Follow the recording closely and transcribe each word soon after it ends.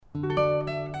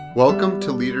Welcome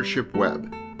to Leadership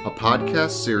Web, a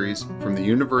podcast series from the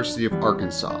University of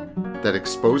Arkansas that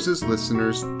exposes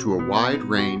listeners to a wide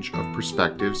range of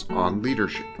perspectives on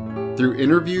leadership. Through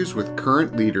interviews with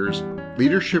current leaders,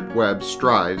 Leadership Web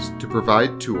strives to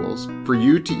provide tools for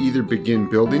you to either begin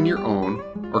building your own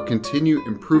or continue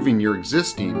improving your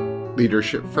existing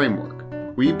leadership framework.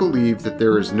 We believe that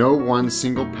there is no one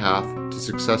single path to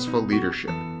successful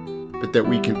leadership, but that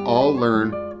we can all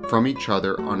learn from each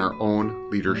other on our own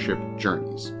leadership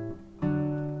journeys.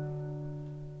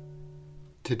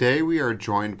 Today we are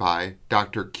joined by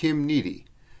Dr. Kim Needy,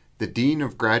 the Dean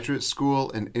of Graduate School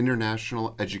and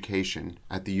International Education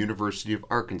at the University of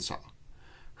Arkansas.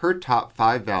 Her top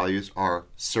 5 values are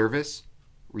service,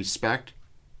 respect,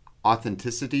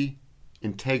 authenticity,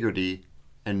 integrity,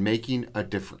 and making a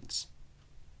difference.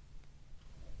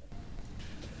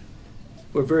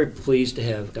 We're very pleased to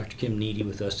have Dr. Kim Needy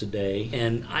with us today,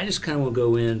 and I just kind of will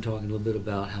go in talking a little bit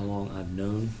about how long I've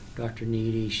known Dr.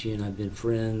 Needy. She and I have been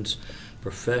friends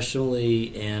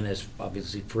professionally and as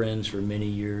obviously friends for many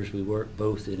years. We worked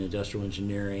both in industrial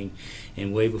engineering,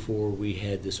 and way before we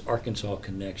had this Arkansas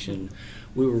connection,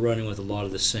 we were running with a lot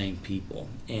of the same people.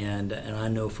 And I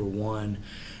know for one,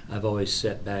 I've always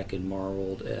sat back and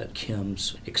marveled at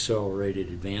Kim's accelerated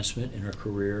advancement in her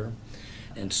career.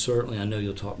 And certainly, I know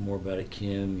you'll talk more about it,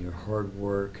 Kim, your hard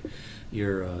work,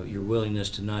 your willingness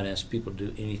to not ask people to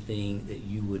do anything that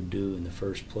you wouldn't do in the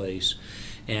first place.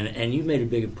 And you made a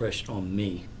big impression on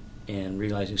me, and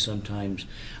realizing sometimes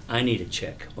I need a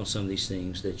check on some of these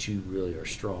things that you really are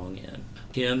strong in.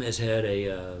 Kim has had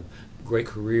a great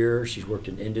career. She's worked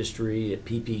in industry at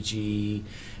PPG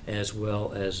as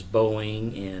well as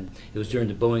Boeing, and it was during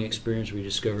the Boeing experience we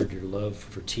discovered your love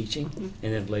for teaching,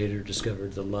 and then later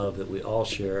discovered the love that we all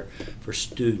share for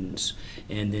students,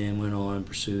 and then went on and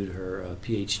pursued her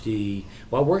PhD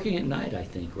while working at night, I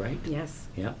think, right? Yes.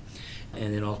 Yeah.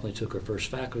 And then ultimately took her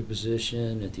first faculty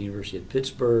position at the University of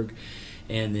Pittsburgh.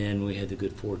 And then we had the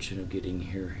good fortune of getting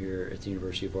here at the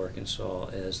University of Arkansas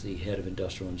as the head of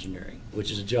industrial engineering,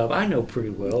 which is a job I know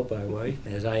pretty well, by the way.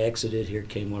 As I exited, here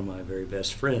came one of my very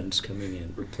best friends coming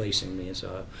in, replacing me, and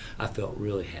so I felt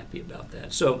really happy about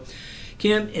that. So,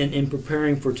 Kim, in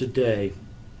preparing for today,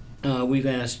 we've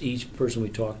asked each person we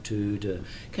talk to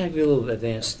kind of give a little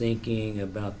advanced thinking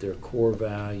about their core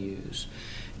values.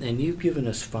 And you've given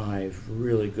us 5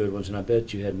 really good ones, and I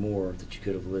bet you had more that you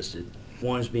could have listed.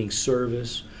 One is being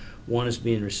service, one is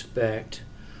being respect,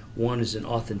 one is in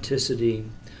authenticity,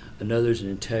 another is in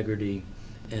integrity,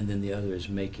 and then the other is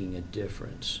making a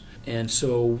difference. And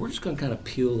so we're just going to kind of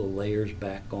peel the layers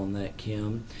back on that,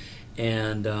 Kim,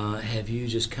 and have you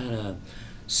just kind of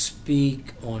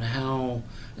speak on how,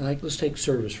 like let's take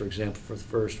service for example for the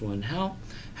first one, how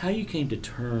you came to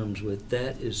terms with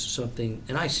that is something,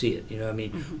 and I see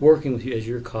it, working with you as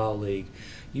your colleague,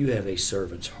 you have a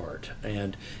servant's heart,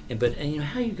 and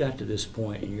how you got to this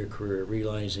point in your career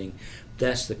realizing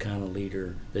that's the kind of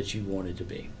leader that you wanted to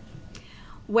be.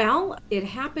 Well, it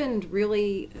happened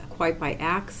really quite by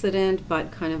accident,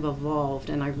 but kind of evolved,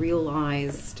 and I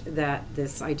realized that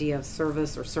this idea of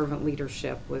service or servant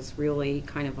leadership was really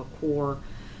kind of a core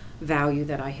value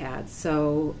that I had.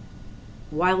 So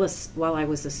while I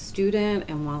was a student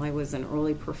and while I was an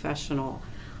early professional,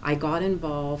 I got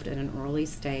involved at an early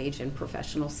stage in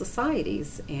professional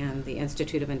societies and the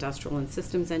Institute of Industrial and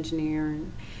Systems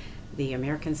Engineering, the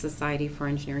American Society for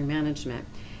Engineering Management.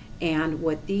 And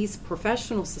what these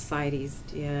professional societies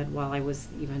did while I was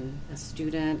even a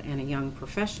student and a young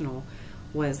professional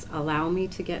was allow me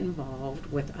to get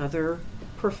involved with other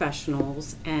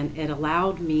professionals, and it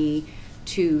allowed me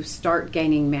to start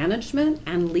gaining management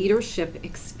and leadership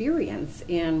experience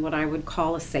in what I would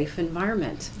call a safe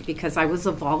environment, because I was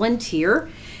a volunteer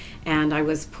and I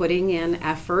was putting in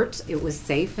effort. It was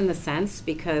safe in the sense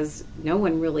because no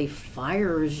one really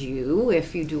fires you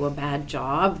if you do a bad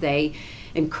job. They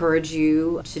encourage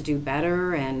you to do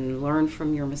better and learn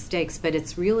from your mistakes, but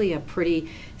it's really a pretty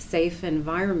safe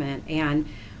environment. And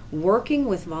working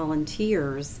with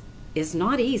volunteers is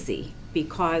not easy,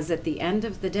 because at the end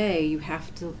of the day, you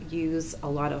have to use a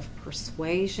lot of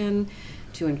persuasion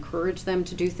to encourage them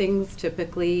to do things.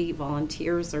 Typically,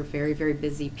 volunteers are very, very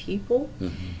busy people.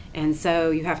 Mm-hmm. And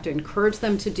so you have to encourage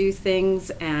them to do things,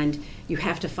 and you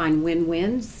have to find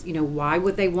win-wins. Why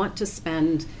would they want to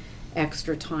spend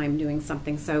extra time doing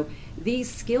something? So these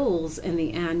skills in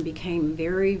the end became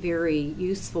very, very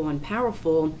useful and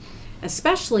powerful,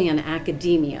 especially in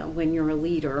academia when you're a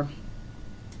leader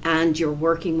and you're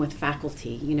working with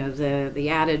faculty. The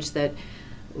adage that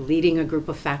leading a group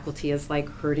of faculty is like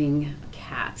herding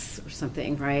cats or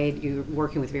something, right? You're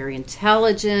working with very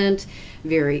intelligent,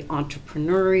 very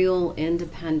entrepreneurial,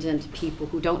 independent people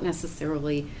who don't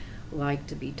necessarily like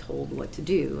to be told what to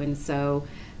do. And so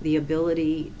the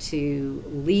ability to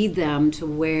lead them to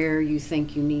where you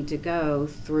think you need to go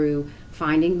through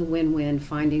finding the win-win,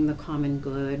 finding the common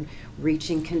good,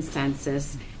 reaching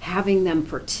consensus, having them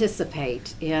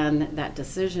participate in that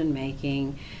decision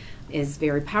making is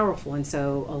very powerful. And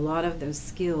so a lot of those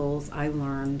skills I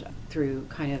learned through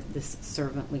kind of this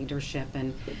servant leadership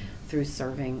and through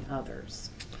serving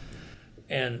others.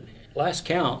 And last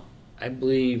count, I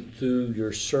believe through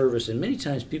your service, and many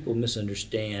times people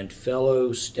misunderstand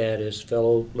fellow status,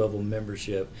 fellow level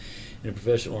membership in a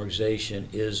professional organization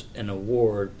is an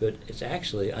award, but it's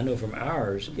actually, I know from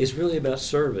ours, it's really about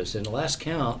service. And the last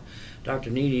count,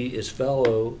 Dr. Needy is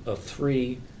fellow of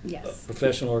 3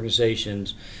 professional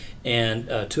organizations, and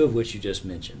 2 of which you just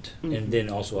mentioned. Mm-hmm. And then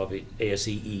also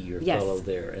ASCE, you're a fellow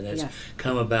there. And that's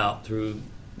come about through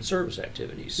service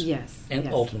activities. Yes. And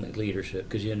ultimately leadership,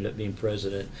 because you ended up being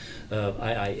president of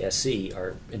IISC,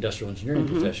 our industrial engineering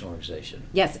professional organization.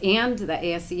 Yes, and the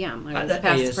ASCM. I was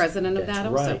past president of that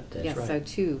also. That's right. So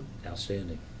 2.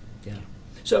 Outstanding. Yeah.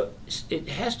 So it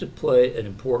has to play an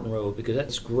important role, because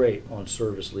that's great on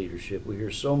service leadership. We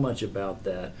hear so much about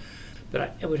that.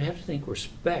 But I would have to think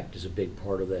respect is a big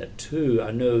part of that, too.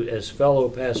 I know as fellow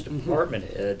past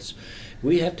department heads,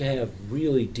 we have to have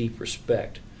really deep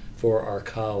respect for our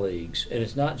colleagues. And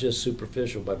it's not just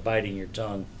superficial by biting your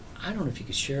tongue. I don't know if you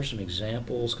could share some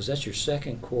examples, because that's your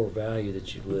second core value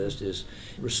that you list is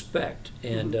respect.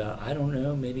 And I don't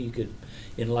know, maybe you could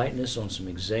enlighten us on some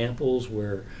examples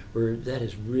where that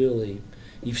is really,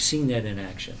 you've seen that in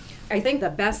action. I think the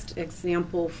best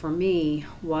example for me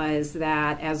was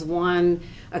that as one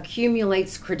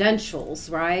accumulates credentials,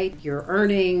 right, you're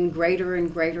earning greater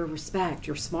and greater respect,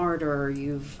 you're smarter,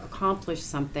 you've accomplished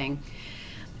something.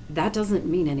 That doesn't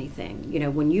mean anything. You know,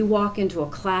 when you walk into a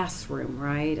classroom,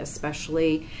 right,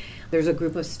 especially there's a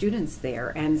group of students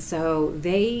there, and so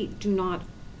they do not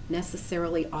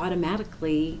necessarily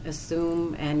automatically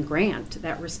assume and grant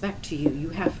that respect to you. You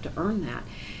have to earn that.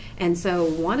 And so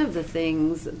one of the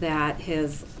things that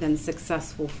has been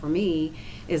successful for me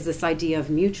is this idea of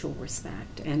mutual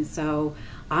respect. And so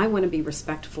I want to be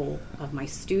respectful of my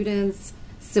students.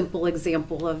 Simple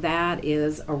example of that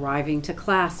is arriving to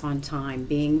class on time,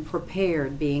 being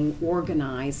prepared, being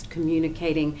organized,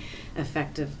 communicating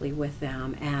effectively with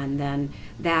them. And then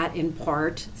that in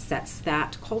part sets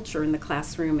that culture in the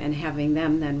classroom, and having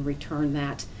them then return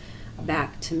that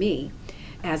back to me.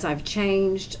 As I've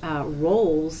changed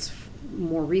roles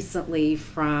more recently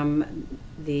from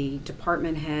the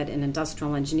department head in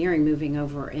industrial engineering, moving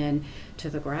over into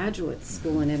the graduate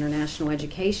school in international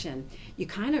education, you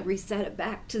kind of reset it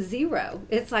back to 0.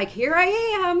 It's like, here I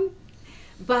am,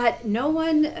 but no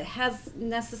one has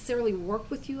necessarily worked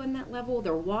with you on that level.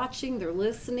 They're watching, they're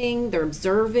listening, they're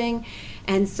observing,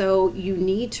 and so you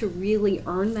need to really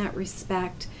earn that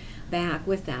respect back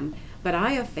with them. But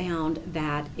I have found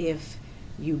that if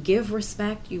you give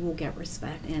respect, you will get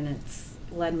respect, and it's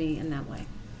led me in that way.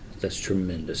 That's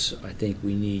tremendous. I think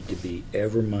we need to be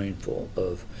ever mindful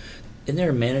of, in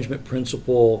their management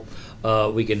principle,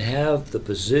 we can have the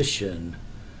position,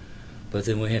 but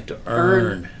then we have to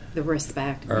earn the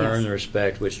respect. The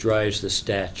respect, which drives the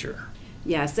stature.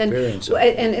 Yes,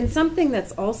 and something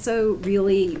that's also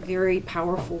really very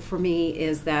powerful for me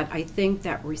is that I think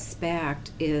that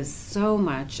respect is so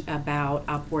much about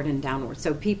upward and downward.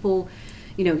 So people,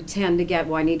 tend to get,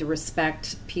 well, I need to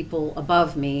respect people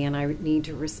above me and I need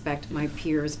to respect my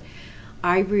peers.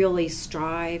 I really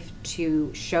strive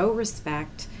to show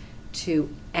respect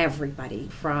to everybody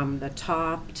from the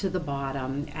top to the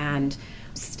bottom, and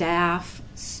staff,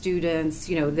 students,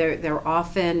 they're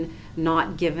often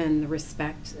not given the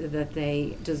respect that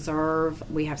they deserve.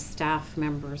 We have staff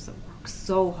members that work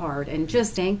so hard, and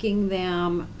just thanking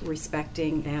them,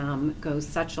 respecting them goes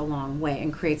such a long way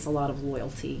and creates a lot of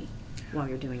loyalty while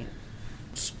you're doing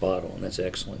it. Spot on. That's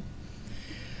excellent.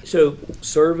 So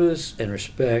service and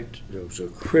respect, those are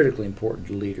critically important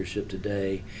to leadership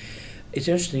today. It's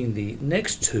interesting, the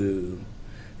next 2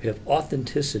 have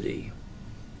authenticity,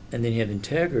 and then you have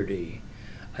integrity.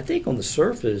 I think on the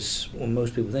surface, when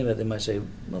most people think about it, they might say,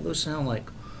 well, those sound like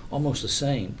almost the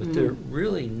same, but they're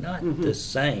really not the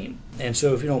same. And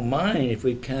so if you don't mind, if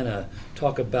we kind of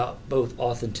talk about both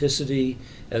authenticity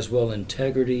as well as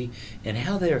integrity, and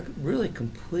how they are really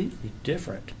completely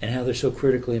different, and how they're so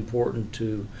critically important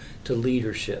to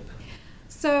leadership.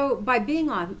 So by being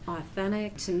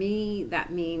authentic, to me,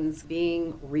 that means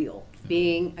being real,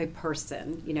 being a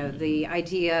person. You know, the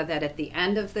idea that at the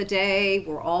end of the day,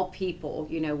 we're all people.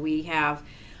 You know, we have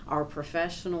our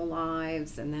professional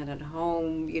lives, and then at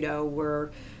home, you know, we're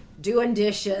doing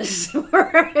dishes,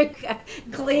 we're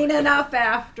cleaning up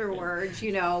afterwards.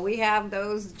 You know, we have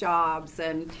those jobs.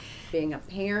 And being a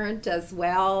parent as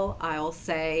well, I'll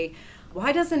say,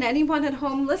 why doesn't anyone at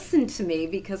home listen to me?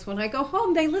 Because when I go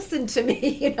home, they listen to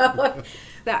me, you know,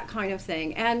 that kind of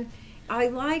thing. And I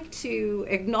like to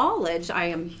acknowledge I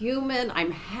am human.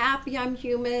 I'm happy I'm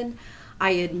human.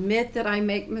 I admit that I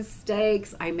make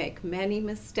mistakes. I make many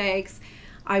mistakes.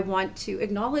 I want to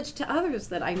acknowledge to others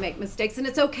that I make mistakes, and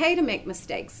it's okay to make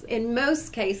mistakes. In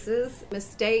most cases,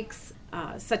 mistakes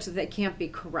such that they can't be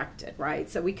corrected, right?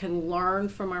 So we can learn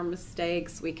from our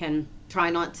mistakes. We can try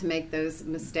not to make those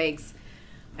mistakes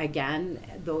again,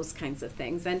 those kinds of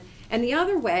things. And the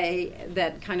other way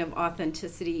that kind of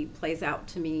authenticity plays out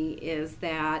to me is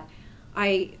that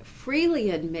I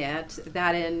freely admit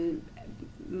that in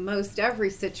most every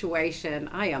situation,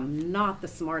 I am not the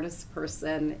smartest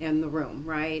person in the room,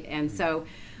 right? And so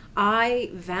I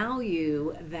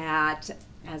value that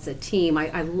as a team.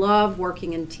 I love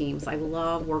working in teams. I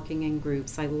love working in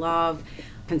groups. I love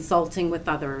consulting with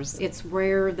others. It's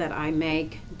rare that I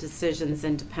make decisions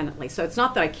independently. So it's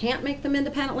not that I can't make them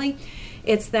independently.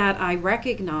 It's that I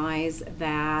recognize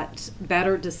that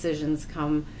better decisions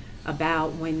come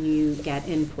about when you get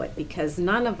input, because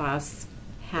none of us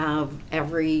have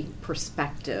every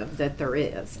perspective that there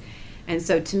is. And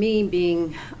so to me,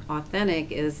 being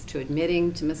authentic is to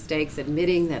admitting to mistakes,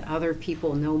 admitting that other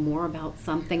people know more about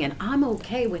something, and I'm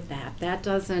okay with that. That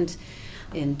doesn't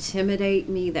intimidate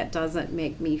me. That doesn't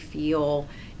make me feel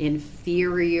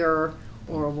inferior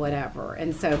or whatever.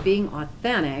 And so being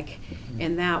authentic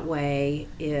in that way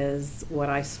is what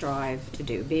I strive to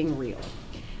do, being real.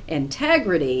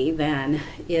 Integrity then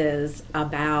is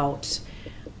about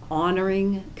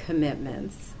honoring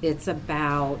commitments. It's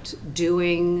about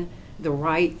doing the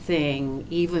right thing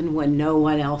even when no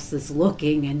one else is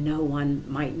looking and no one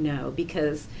might know,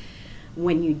 because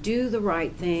when you do the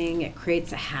right thing, it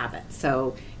creates a habit.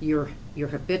 So you're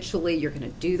habitually, you're going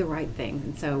to do the right thing.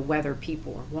 And so whether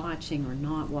people are watching or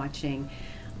not watching,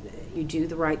 you do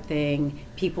the right thing.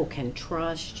 People can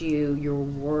trust you. Your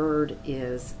word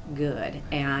is good.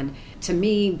 And to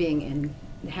me,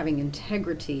 having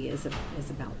integrity is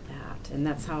about that. And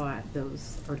that's how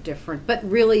those are different, but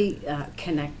really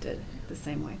connected the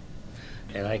same way.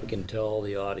 And I can tell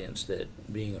the audience that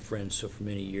being a friend for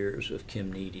many years with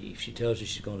Kim Needy, if she tells you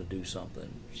she's going to do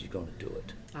something, she's going to do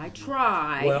it. I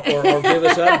try. Well, or give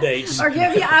us updates. Or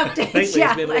give you updates. Lately,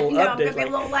 yeah, it's been a little updates. Be a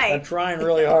little late. I'm trying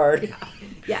really hard. Yeah.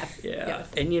 Yes. Yeah. Yes.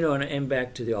 And, and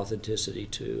back to the authenticity,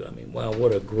 too. I mean, wow,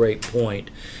 what a great point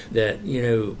that,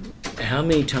 how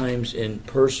many times in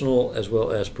personal as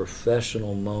well as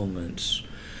professional moments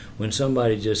when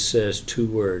somebody just says 2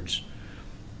 words,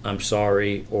 I'm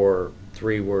sorry, or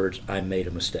 3 words, I made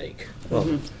a mistake.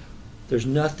 Well, there's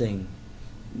nothing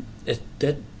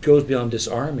that goes beyond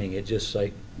disarming. It's just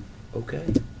like, okay.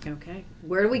 Okay.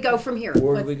 Where do we go from here?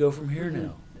 Where do we go from here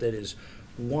now? That is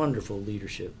wonderful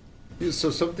leadership. So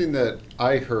something that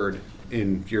I heard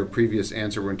in your previous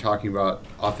answer when talking about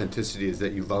authenticity is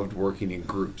that you loved working in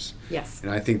groups. Yes.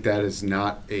 And I think that is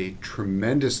not a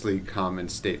tremendously common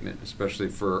statement, especially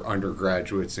for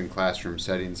undergraduates in classroom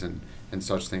settings and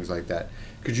such things like that.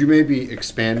 Could you maybe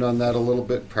expand on that a little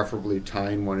bit, preferably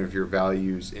tying one of your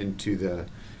values into the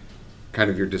kind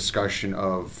of your discussion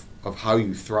of how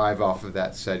you thrive off of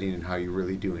that setting and how you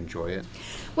really do enjoy it?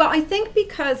 Well, I think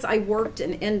because I worked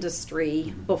in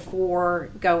industry before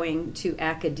going to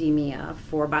academia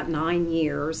for about 9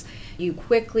 years, you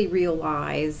quickly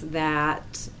realize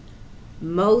that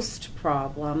most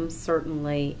problems,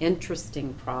 certainly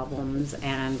interesting problems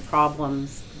and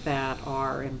problems that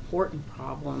are important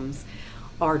problems,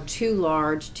 are too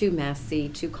large, too messy,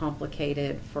 too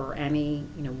complicated for any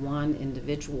one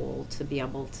individual to be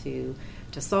able to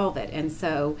solve it. And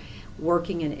so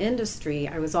working in industry,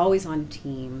 I was always on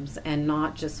teams, and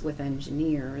not just with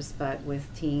engineers, but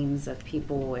with teams of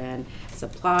people in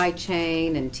supply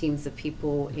chain and teams of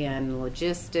people in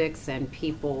logistics and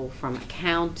people from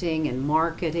accounting and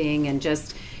marketing and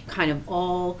just kind of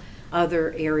all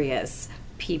other areas.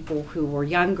 People who were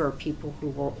younger, people who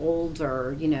were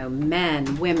older,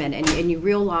 men, women, and you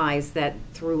realize that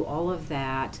through all of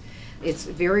that, it's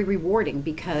very rewarding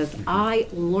because I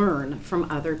learn from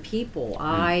other people.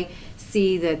 I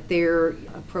see that they're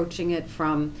approaching it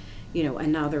from,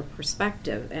 another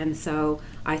perspective. And so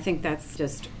I think that's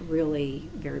just really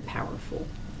very powerful.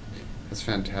 That's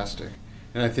fantastic.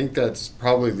 And I think that's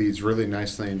probably leads really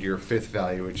nicely into your fifth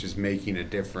value, which is making a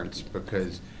difference,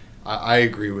 because I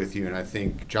agree with you, and I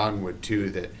think John would too,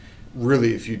 that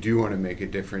really if you do want to make a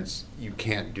difference, you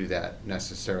can't do that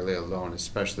necessarily alone,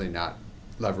 especially not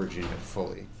leveraging it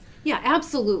fully. Yeah,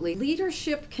 absolutely.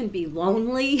 Leadership can be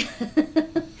lonely.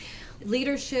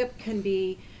 Leadership can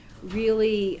be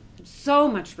really so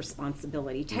much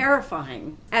responsibility,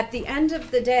 terrifying. At the end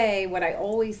of the day, what I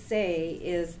always say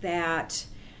is that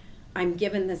I'm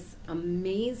given this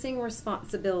amazing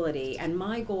responsibility, and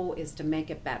my goal is to make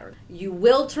it better. You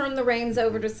will turn the reins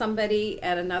over to somebody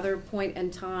at another point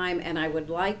in time, and I would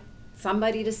like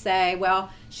somebody to say, well,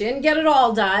 she didn't get it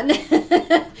all done.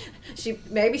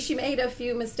 Maybe she made a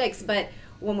few mistakes, but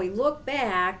when we look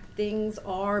back, things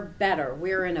are better.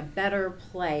 We're in a better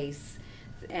place.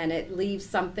 And it leaves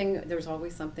something, there's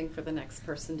always something for the next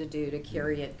person to do to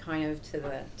carry it kind of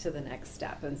to the next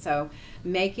step. And so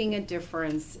making a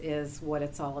difference is what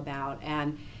it's all about.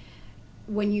 And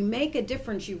when you make a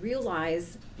difference, you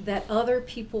realize that other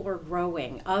people are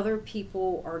growing, other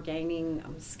people are gaining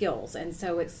skills. And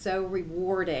so it's so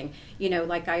rewarding. You know,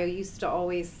 like I used to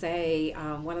always say,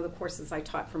 one of the courses I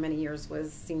taught for many years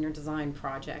was senior design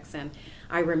projects. And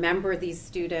I remember these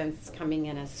students coming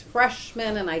in as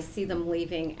freshmen, and I see them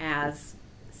leaving as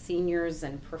seniors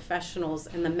and professionals,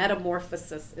 and the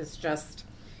metamorphosis is just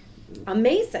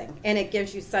amazing, and it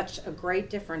gives you such a great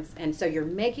difference. And so you're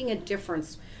making a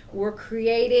difference. We're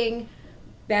creating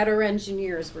better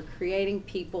engineers. We're creating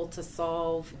people to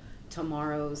solve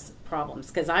tomorrow's problems,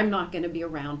 because I'm not going to be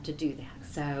around to do that.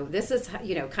 So this is,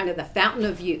 you know, kind of the fountain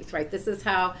of youth, right? This is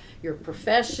how your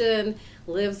profession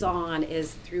lives on,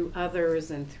 is through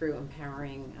others and through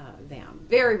empowering them.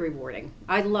 Very rewarding.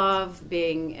 I love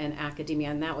being in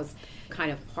academia, and that was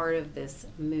kind of part of this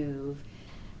move.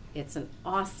 It's an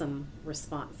awesome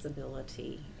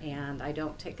responsibility, and I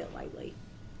don't take it lightly.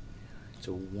 It's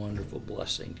a wonderful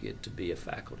blessing to get to be a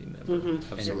faculty member.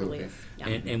 Mm-hmm. Absolutely. Yeah.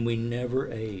 And we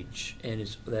never age, and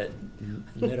it's that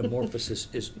metamorphosis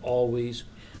is always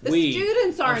the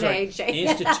students aren't aging.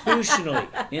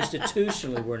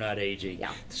 Institutionally, we're not aging.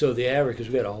 Yeah. So the average,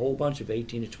 because we got a whole bunch of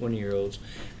 18 to 20-year-olds,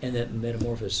 and that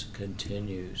metamorphosis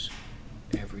continues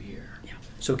every year. Yeah.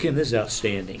 So Kim, this is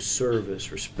outstanding.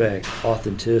 Service, respect,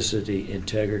 authenticity,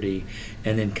 integrity,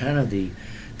 and then kind of the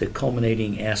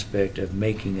culminating aspect of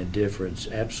making a difference,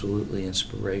 absolutely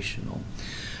inspirational.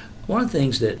 One of the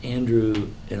things that Andrew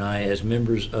and I, as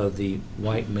members of the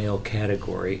white male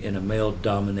category in a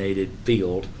male-dominated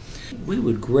field, we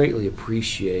would greatly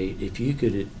appreciate if you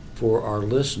could, for our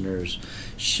listeners,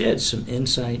 shed some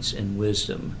insights and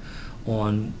wisdom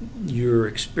on your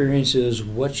experiences,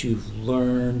 what you've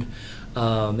learned,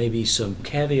 maybe some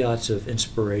caveats of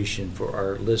inspiration for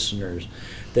our listeners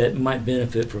that might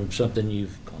benefit from something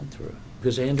you've gone through.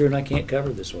 Because Andrew and I can't cover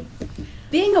this one.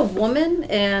 Being a woman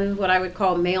in what I would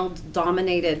call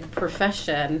male-dominated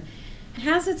profession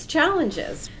has its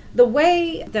challenges. The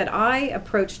way that I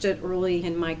approached it early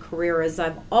in my career is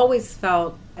I've always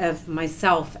felt of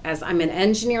myself as I'm an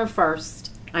engineer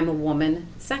first, I'm a woman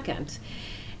second.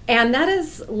 And that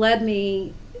has led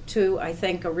me to, I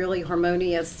think, a really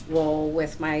harmonious role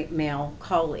with my male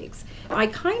colleagues. I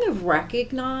kind of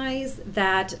recognize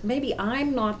that maybe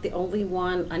I'm not the only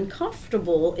one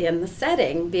uncomfortable in the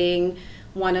setting, being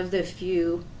one of the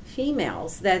few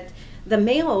females, that the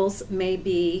males may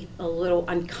be a little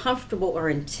uncomfortable or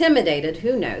intimidated,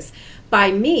 who knows,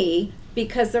 by me,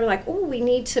 because they're like, oh, we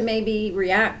need to maybe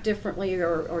react differently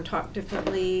or talk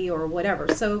differently or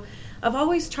whatever. So I've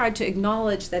always tried to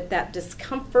acknowledge that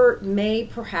discomfort may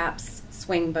perhaps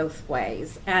swing both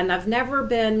ways. And I've never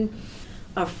been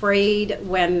afraid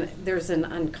when there's an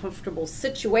uncomfortable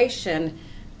situation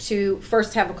to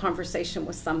first have a conversation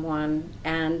with someone.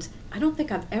 And I don't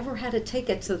think I've ever had to take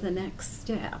it to the next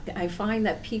step. I find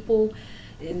that people,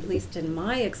 at least in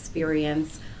my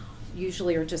experience,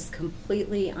 usually are just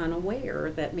completely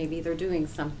unaware that maybe they're doing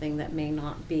something that may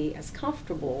not be as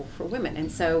comfortable for women.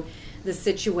 And so the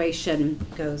situation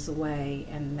goes away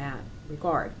in that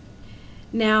regard.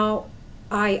 Now,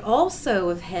 I also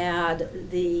have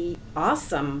had the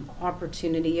awesome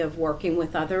opportunity of working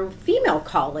with other female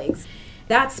colleagues.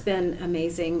 That's been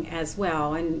amazing as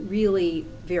well, and really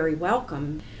very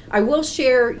welcome. I will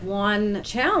share one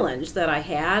challenge that I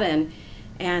had,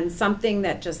 and something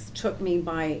that just took me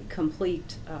by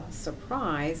complete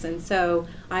surprise. And so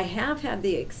I have had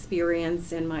the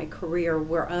experience in my career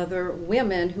where other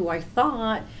women who I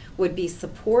thought would be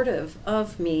supportive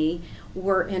of me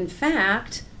were in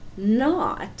fact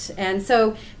not. And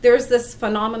so there's this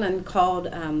phenomenon called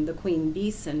the queen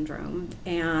bee syndrome.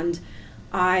 And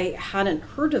I hadn't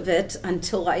heard of it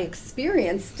until I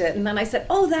experienced it. And then I said,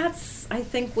 oh, that's, I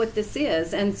think, what this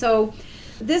is. And so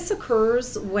this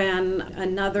occurs when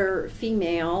another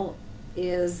female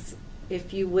is,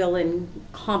 if you will, in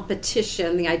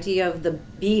competition. The idea of the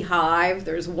beehive,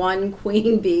 there's one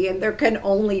queen bee and there can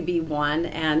only be one.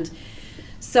 And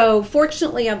so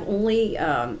fortunately, I've only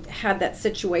had that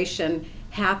situation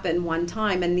happen one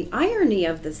time. And the irony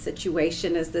of the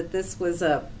situation is that this was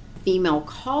a female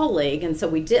colleague, and so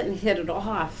we didn't hit it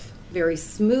off very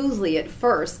smoothly at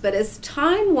first. But as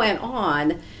time went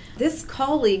on, this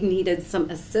colleague needed some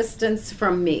assistance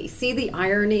from me. See the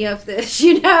irony of this?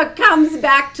 It comes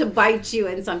back to bite you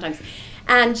and sometimes.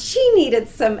 And she needed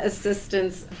some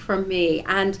assistance from me.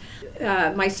 And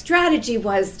my strategy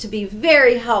was to be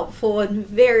very helpful and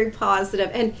very positive.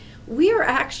 And we are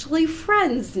actually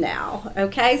friends now,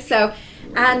 okay? So,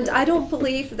 and I don't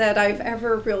believe that I've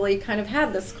ever really kind of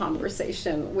had this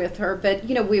conversation with her, but,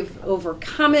 we've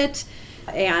overcome it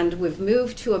and we've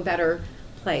moved to a better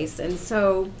place. And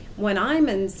so when I'm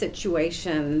in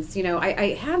situations,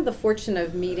 I had the fortune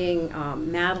of meeting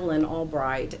Madeleine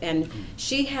Albright, and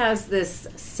she has this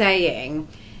saying,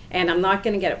 and I'm not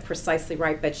going to get it precisely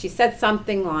right, but she said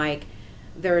something like,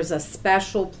 there's a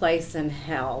special place in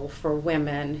hell for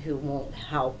women who won't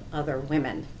help other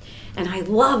women. And I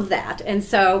love that. And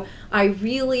so I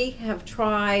really have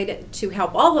tried to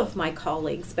help all of my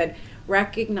colleagues, but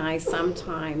recognize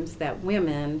sometimes that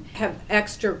women have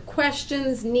extra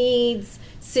questions, needs,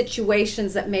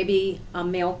 situations that maybe a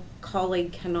male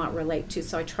colleague cannot relate to.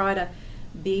 So I try to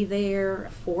be there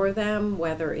for them,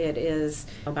 whether it is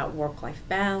about work-life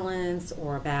balance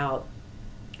or about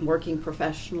working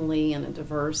professionally in a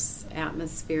diverse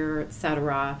atmosphere,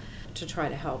 etc., to try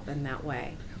to help in that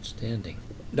way. Outstanding.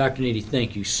 Dr. Needy,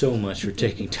 thank you so much for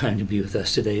taking time to be with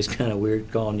us today. It's kind of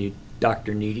weird calling you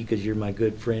Dr. Needy because you're my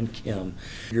good friend, Kim.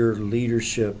 Your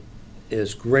leadership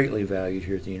is greatly valued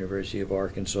here at the University of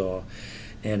Arkansas,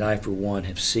 and I, for one,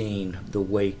 have seen the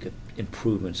wake of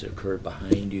improvements that occurred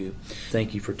behind you.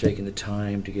 Thank you for taking the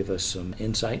time to give us some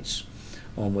insights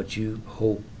on what you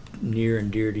hold near and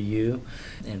dear to you,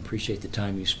 and appreciate the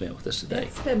time you spent with us today.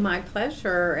 It's been my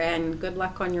pleasure, and good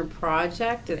luck on your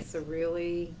project. It's a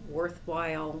really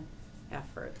worthwhile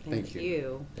effort. Thank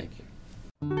you. Thank you.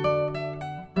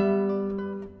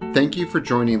 Thank you for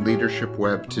joining Leadership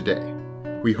Web today.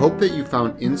 We hope that you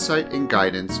found insight and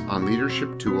guidance on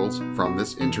leadership tools from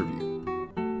this interview.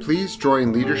 Please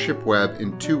join Leadership Web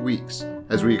in 2 weeks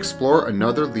as we explore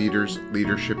another leader's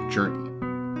leadership journey.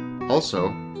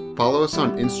 Also, follow us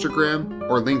on Instagram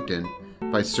or LinkedIn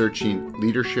by searching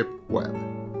Leadership Web.